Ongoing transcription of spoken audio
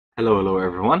Hello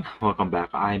everyone. Welcome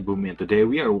back. I'm ImBumi and today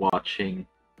we are watching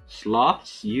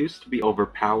Sloths Used to Be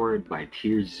Overpowered by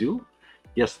TierZoo.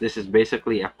 Yes, this is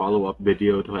basically a follow-up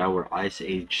video to our Ice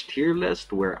Age tier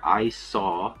list where I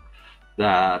saw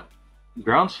that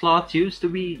ground sloths used to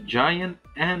be giant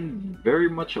and very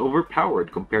much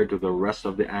overpowered compared to the rest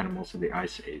of the animals in the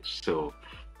Ice Age. So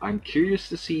I'm curious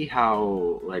to see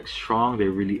how strong they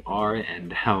really are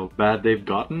and how bad they've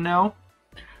gotten now.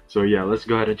 So yeah, let's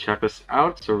go ahead and check this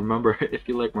out. So remember, if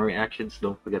you like my reactions,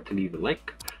 don't forget to leave a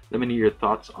like. Let me know your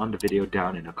thoughts on the video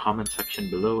down in the comment section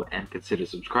below and consider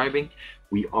subscribing.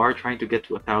 We are trying to get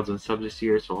to 1,000 subs this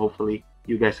year, so hopefully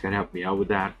you guys can help me out with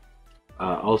that.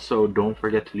 Also, don't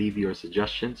forget to leave your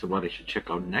suggestions of what I should check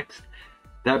out next.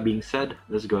 That being said,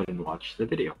 let's go ahead and watch the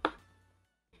video.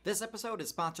 This episode is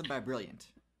sponsored by Brilliant.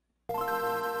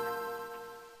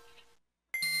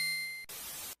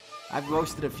 I've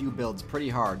roasted a few builds pretty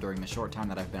hard during the short time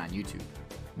that I've been on YouTube.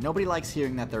 Nobody likes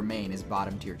hearing that their main is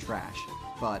bottom tier trash,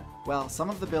 but, well, some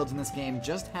of the builds in this game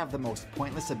just have the most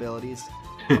pointless abilities,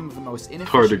 some of the most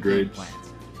inefficient game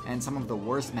plans, and some of the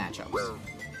worst matchups.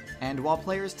 And while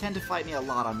players tend to fight me a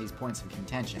lot on these points of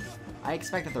contention, I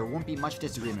expect that there won't be much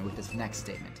disagreement with this next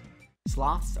statement.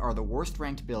 Sloths are the worst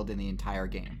ranked build in the entire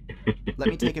game. Let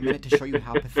me take a minute to show you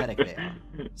how pathetic they are.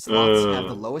 Sloths have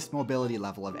the lowest mobility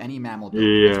level of any mammal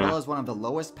build, as well as one of the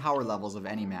lowest power levels of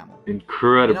any mammal.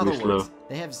 Incredibly slow. In other words,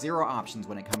 they have zero options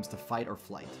when it comes to fight or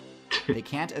flight. They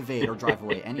can't evade or drive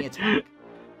away any attack,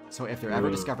 so if they're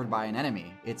ever discovered by an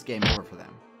enemy, it's game over for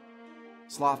them.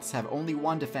 Sloths have only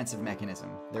one defensive mechanism,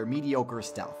 their mediocre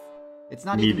stealth. It's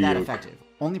not even that effective,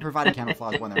 only providing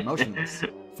camouflage when they're motionless,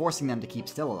 forcing them to keep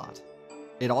still a lot.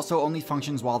 It also only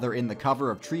functions while they're in the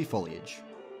cover of tree foliage.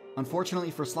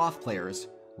 Unfortunately for sloth players,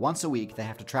 once a week they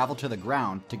have to travel to the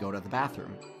ground to go to the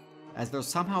bathroom, as they're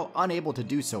somehow unable to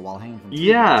do so while hanging from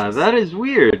tree branches. That is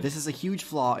weird. This is a huge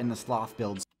flaw in the sloth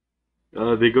builds.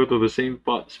 They go to the same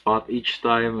spot each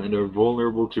time and are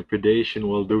vulnerable to predation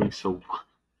while doing so.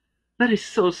 That is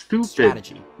so stupid.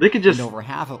 Strategy. They could just over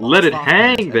half of let it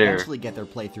hang there. Eventually get their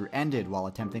playthrough ended while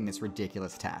attempting this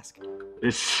ridiculous task.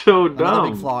 It's so dumb. Another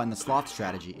big flaw in the sloth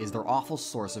strategy is their awful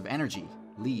source of energy,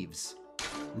 leaves.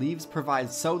 Leaves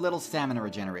provide so little stamina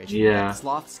regeneration that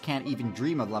sloths can't even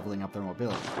dream of leveling up their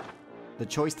mobility. The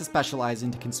choice to specialize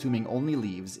into consuming only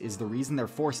leaves is the reason they're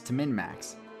forced to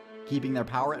min-max, keeping their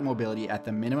power and mobility at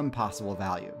the minimum possible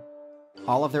value.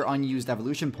 All of their unused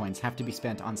evolution points have to be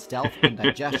spent on stealth and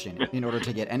digestion in order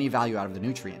to get any value out of the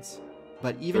nutrients.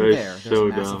 But even there's a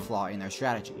massive flaw in their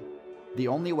strategy. The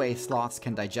only way sloths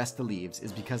can digest the leaves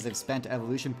is because they've spent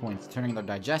evolution points turning their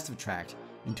digestive tract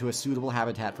into a suitable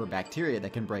habitat for bacteria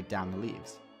that can break down the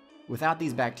leaves. Without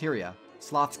these bacteria,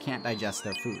 sloths can't digest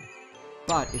their food.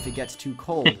 But if it gets too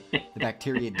cold, the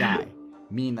bacteria die,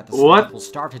 meaning that the sloth will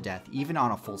starve to death even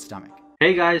on a full stomach.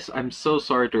 Hey guys, I'm so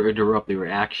sorry to interrupt the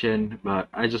reaction, but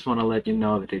I just want to let you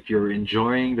know that if you're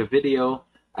enjoying the video,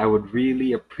 I would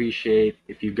really appreciate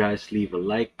if you guys leave a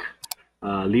like,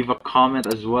 leave a comment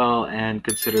as well, and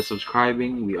consider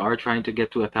subscribing. We are trying to get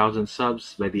to 1,000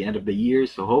 subs by the end of the year,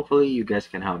 so hopefully you guys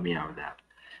can help me out with that.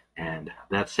 And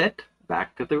that's it.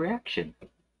 Back to the reaction.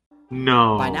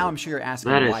 No. By now I'm sure you're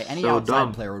asking why any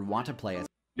outside player would want to play as...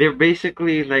 They're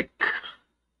basically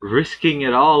risking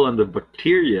it all on the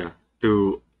bacteria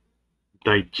to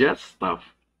digest stuff.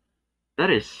 That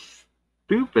is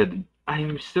stupid.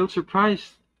 I'm still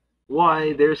surprised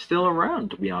why they're still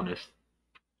around, to be honest.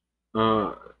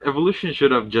 Evolution should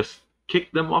have just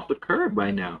kicked them off the curb by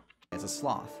now. As a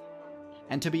sloth.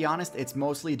 And to be honest, it's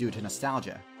mostly due to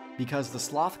nostalgia, because the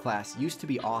sloth class used to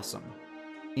be awesome.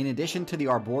 In addition to the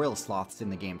arboreal sloths in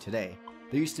the game today,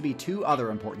 there used to be two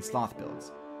other important sloth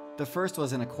builds. The first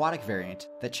was an aquatic variant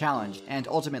that challenged and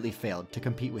ultimately failed to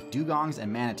compete with dugongs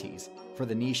and manatees for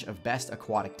the niche of best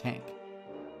aquatic tank.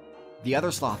 The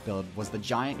other sloth build was the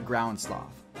giant ground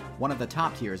sloth, one of the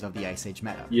top tiers of the Ice Age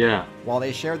meta. While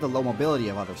they shared the low mobility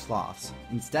of other sloths,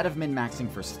 instead of min-maxing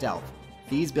for stealth,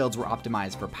 these builds were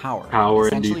optimized for power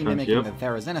essentially mimicking the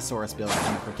Therizinosaurus build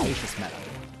in the Cretaceous meta.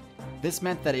 This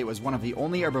meant that it was one of the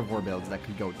only herbivore builds that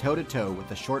could go toe-to-toe with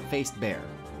the short-faced bear,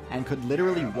 and could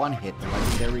literally one-hit the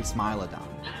legendary Smilodon.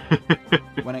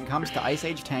 When it comes to Ice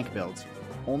Age tank builds,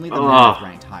 only the mammoth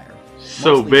ranked higher,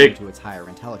 mostly due to its higher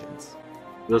intelligence.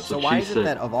 So why is it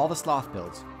that of all the sloth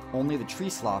builds, only the tree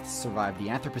sloths survived the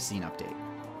Anthropocene update?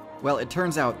 Well, it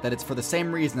turns out that it's for the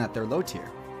same reason that they're low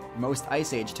tier. Most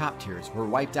Ice Age top tiers were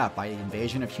wiped out by the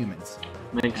invasion of humans,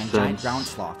 giant ground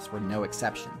sloths were no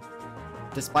exception.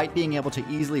 Despite being able to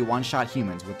easily one-shot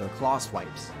humans with their claw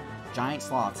swipes, giant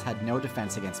sloths had no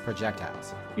defense against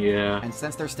projectiles. Yeah. And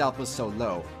since their stealth was so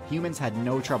low, humans had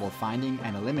no trouble finding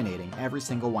and eliminating every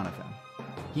single one of them.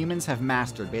 Humans have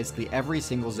mastered basically every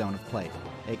single zone of play,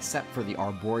 except for the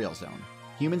arboreal zone.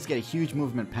 Humans get a huge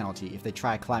movement penalty if they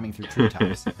try climbing through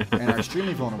treetops, and are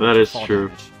extremely vulnerable to fall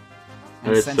damage.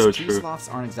 And since tree sloths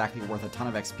aren't exactly worth a ton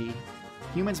of XP,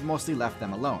 humans mostly left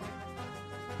them alone.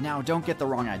 Now, don't get the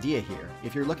wrong idea here.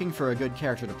 If you're looking for a good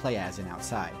character to play as in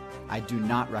Outside, I do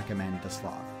not recommend the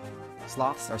sloth.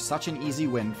 Sloths are such an easy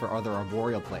win for other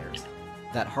arboreal players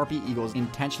that harpy eagles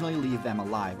intentionally leave them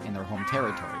alive in their home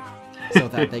territory, so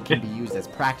that they can be used as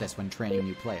practice when training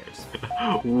new players.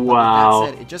 Wow. But with that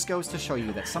said, it just goes to show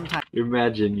you that sometimes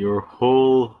imagine your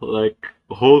whole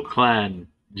clan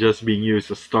just being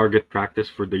used as target practice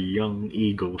for the young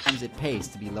eagles. it pays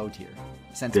to be low tier,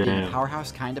 since being a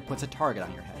powerhouse kinda puts a target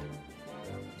on your head.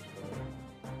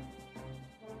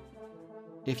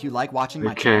 If you like watching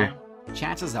my channel,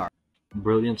 chances are...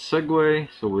 Brilliant segue,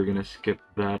 so we're gonna skip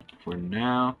that for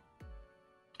now.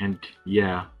 And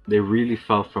yeah, they really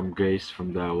fell from grace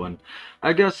from that one.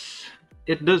 I guess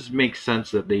it does make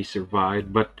sense that they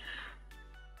survived, but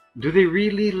do they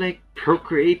really like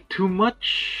procreate too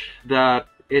much that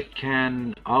it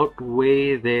can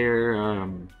outweigh their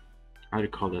how do you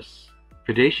call this,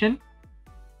 predation?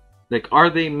 Like, are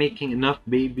they making enough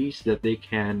babies that they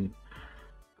can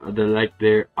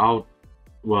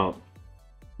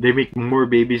they make more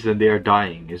babies than they are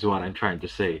dying, is what I'm trying to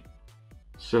say.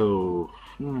 So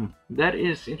that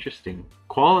is interesting.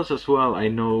 Koalas as well, I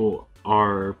know,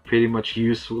 are pretty much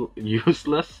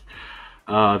useless.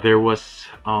 There was,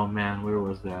 oh man, where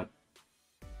was that?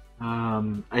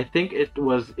 I think it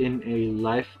was in a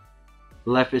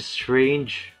Life is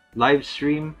Strange live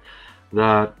stream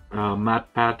that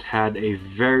MatPat had a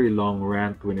very long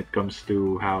rant when it comes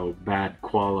to how bad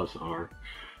koalas are.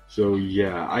 So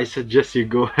yeah, I suggest you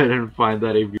go ahead and find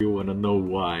that if you want to know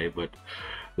why. But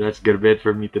that's gonna be it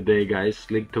for me today, guys.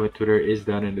 Link to my Twitter is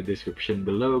down in the description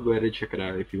below. Go ahead and check it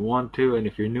out if you want to. And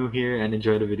if you're new here and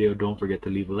enjoy the video, don't forget to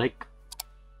leave a like.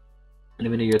 Let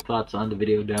me know your thoughts on the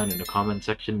video down in the comment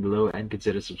section below, and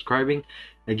consider subscribing.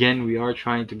 Again, we are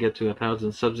trying to get to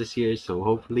 1,000 subs this year, so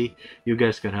hopefully you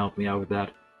guys can help me out with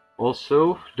that.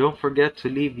 Also, don't forget to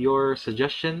leave your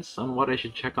suggestions on what I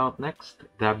should check out next.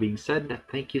 That being said,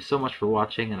 thank you so much for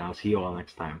watching, and I'll see you all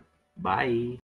next time. Bye!